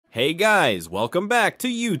Hey guys, welcome back to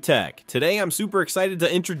YouTech. Today I'm super excited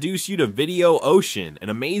to introduce you to Video Ocean, an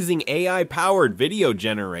amazing AI-powered video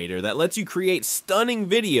generator that lets you create stunning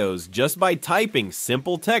videos just by typing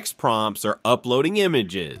simple text prompts or uploading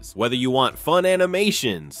images. Whether you want fun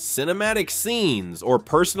animations, cinematic scenes, or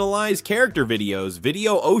personalized character videos,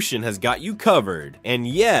 Video Ocean has got you covered. And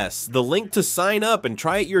yes, the link to sign up and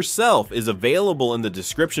try it yourself is available in the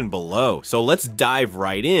description below. So let's dive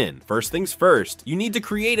right in. First things first, you need to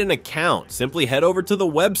create an account. Simply head over to the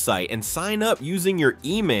website and sign up using your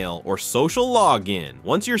email or social login.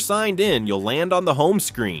 Once you're signed in, you'll land on the home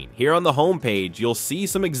screen. Here on the home page, you'll see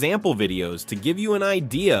some example videos to give you an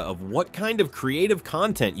idea of what kind of creative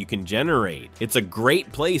content you can generate. It's a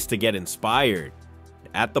great place to get inspired.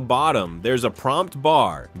 At the bottom, there's a prompt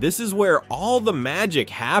bar. This is where all the magic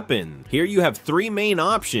happens. Here you have three main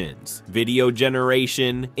options: video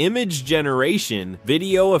generation, image generation,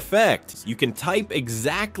 video effects. You can type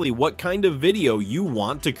exactly what kind of video you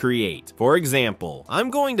want to create. For example, I'm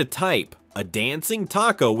going to type a dancing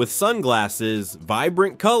taco with sunglasses,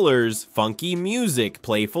 vibrant colors, funky music,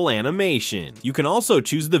 playful animation. You can also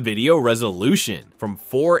choose the video resolution from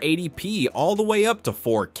 480p all the way up to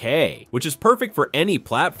 4K, which is perfect for any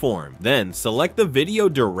platform. Then select the video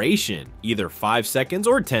duration, either 5 seconds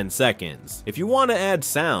or 10 seconds. If you want to add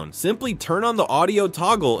sound, simply turn on the audio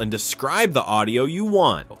toggle and describe the audio you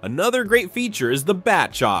want. Another great feature is the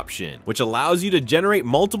batch option, which allows you to generate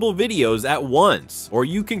multiple videos at once, or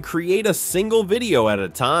you can create a single video at a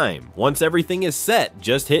time. Once everything is set,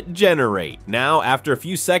 just hit generate. Now, after a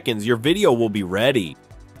few seconds, your video will be ready.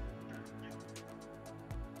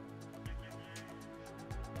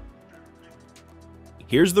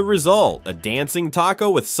 Here's the result: a dancing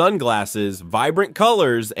taco with sunglasses, vibrant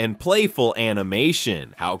colors, and playful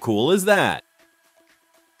animation. How cool is that?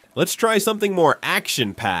 Let's try something more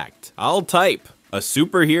action-packed. I'll type a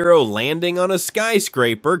superhero landing on a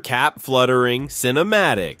skyscraper, cap fluttering,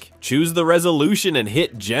 cinematic. Choose the resolution and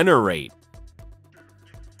hit generate.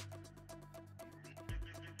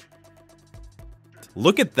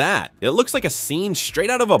 Look at that! It looks like a scene straight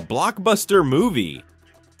out of a blockbuster movie.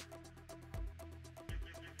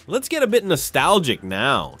 Let's get a bit nostalgic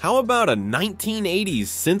now. How about a 1980s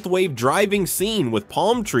synthwave driving scene with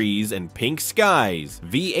palm trees and pink skies?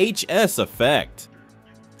 VHS effect.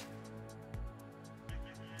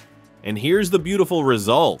 And here's the beautiful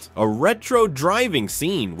result: a retro driving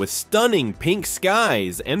scene with stunning pink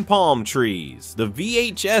skies and palm trees. The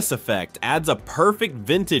VHS effect adds a perfect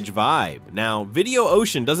vintage vibe. Now, Video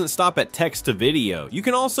Ocean doesn't stop at text to video. You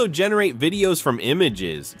can also generate videos from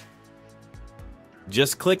images.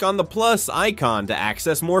 Just click on the plus icon to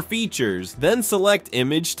access more features, then select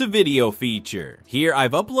Image to Video feature. Here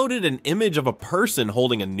I've uploaded an image of a person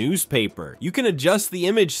holding a newspaper. You can adjust the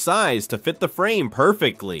image size to fit the frame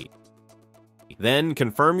perfectly. Then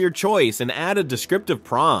confirm your choice and add a descriptive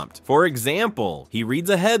prompt. For example, he reads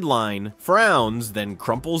a headline, frowns, then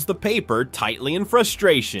crumples the paper tightly in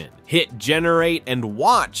frustration. Hit generate and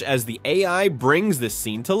watch as the AI brings this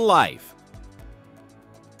scene to life.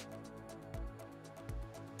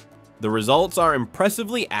 The results are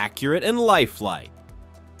impressively accurate and lifelike.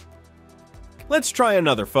 Let's try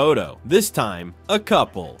another photo, this time a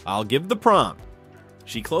couple. I'll give the prompt.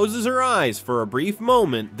 She closes her eyes for a brief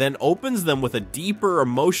moment, then opens them with a deeper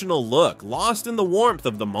emotional look, lost in the warmth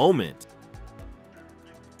of the moment.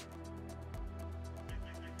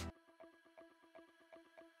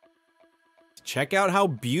 Check out how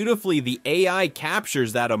beautifully the AI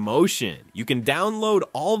captures that emotion. You can download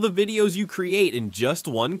all the videos you create in just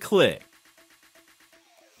one click.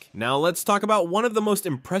 Now let's talk about one of the most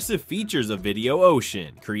impressive features of Video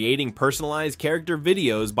Ocean: creating personalized character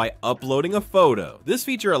videos by uploading a photo. This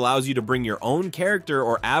feature allows you to bring your own character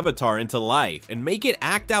or avatar into life and make it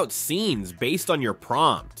act out scenes based on your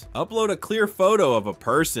prompt. Upload a clear photo of a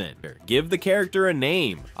person. Give the character a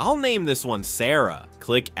name. I'll name this one Sarah.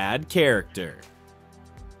 Click Add Character.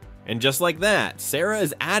 And just like that, Sarah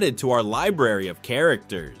is added to our library of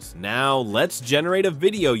characters. Now, let's generate a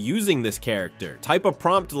video using this character. Type a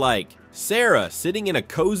prompt like, Sarah sitting in a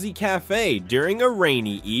cozy cafe during a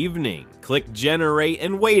rainy evening. Click Generate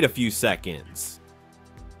and wait a few seconds.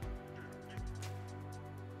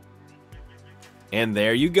 And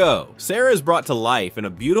there you go. Sarah is brought to life in a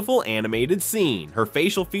beautiful animated scene. Her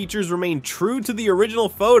facial features remain true to the original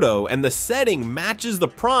photo, and the setting matches the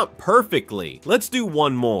prompt perfectly. Let's do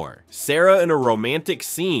one more. Sarah in a romantic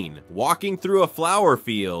scene, walking through a flower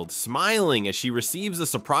field, smiling as she receives a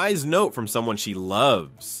surprise note from someone she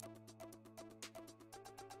loves.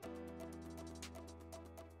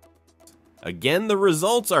 Again, the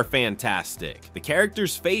results are fantastic. The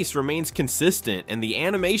character's face remains consistent and the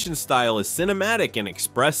animation style is cinematic and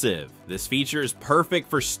expressive. This feature is perfect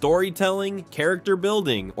for storytelling, character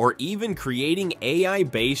building, or even creating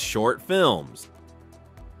AI-based short films.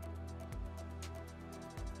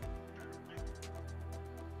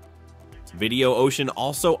 VideoOcean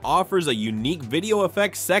also offers a unique video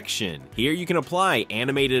effects section. Here you can apply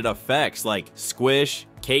animated effects like squish,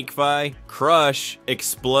 cakefy, crush,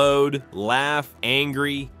 explode, laugh,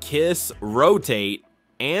 angry, kiss, rotate,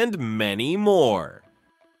 and many more.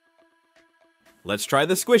 Let's try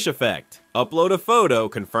the squish effect. Upload a photo,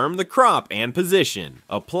 confirm the crop and position.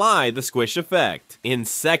 Apply the squish effect. In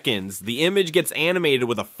seconds, the image gets animated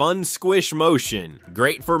with a fun squish motion.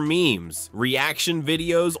 Great for memes, reaction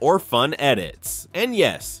videos, or fun edits. And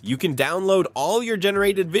yes, you can download all your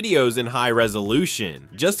generated videos in high resolution.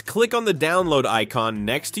 Just click on the download icon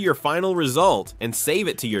next to your final result and save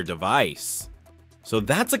it to your device. So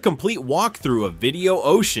that's a complete walkthrough of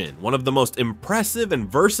VideoOcean, one of the most impressive and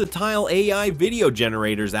versatile AI video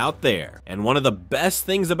generators out there. And one of the best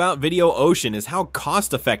things about VideoOcean is how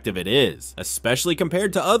cost-effective it is, especially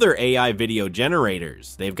compared to other AI video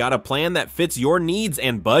generators. They've got a plan that fits your needs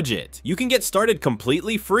and budget. You can get started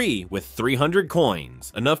completely free with 300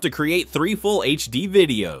 coins, enough to create 3 full HD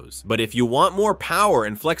videos. But if you want more power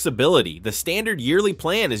and flexibility, the standard yearly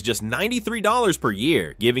plan is just $93 per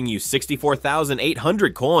year, giving you 64,800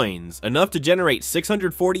 coins, enough to generate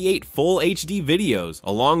 648 full HD videos,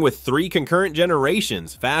 along with 3 concurrent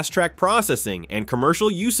generations, fast track processing, and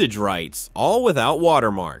commercial usage rights, all without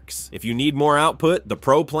watermarks. If you need more output, the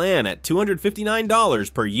Pro plan at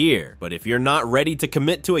 $259 per year. But if you're not ready to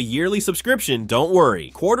commit to a yearly subscription, don't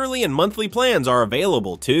worry. Quarterly and monthly plans are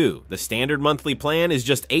available too. The standard monthly plan is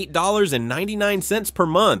just $8.99 per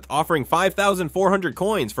month, offering 5,400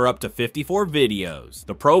 coins for up to 54 videos.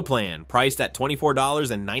 The Pro plan, priced at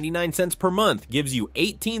 $24.99 per month, gives you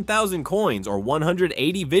 18,000 coins or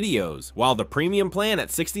 180 videos, while the premium plan at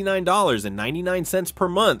 $69.99 per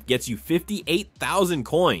month gets you 58,000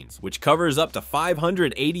 coins, which covers up to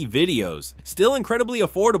 580 videos. Still incredibly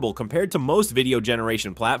affordable compared to most video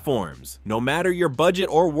generation platforms. No matter your budget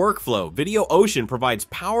or workflow, VideoOcean provides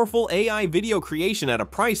powerful AI video creation at a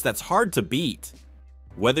price that's hard to beat.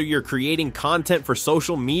 Whether you're creating content for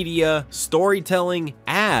social media, storytelling,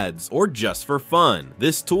 ads, or just for fun,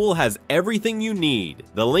 this tool has everything you need.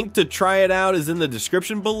 The link to try it out is in the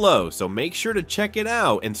description below, so make sure to check it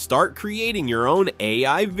out and start creating your own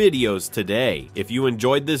AI videos today. If you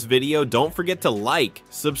enjoyed this video, don't forget to like,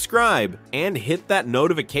 subscribe, and hit that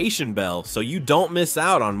notification bell so you don't miss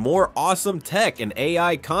out on more awesome tech and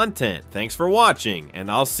AI content. Thanks for watching,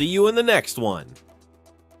 and I'll see you in the next one.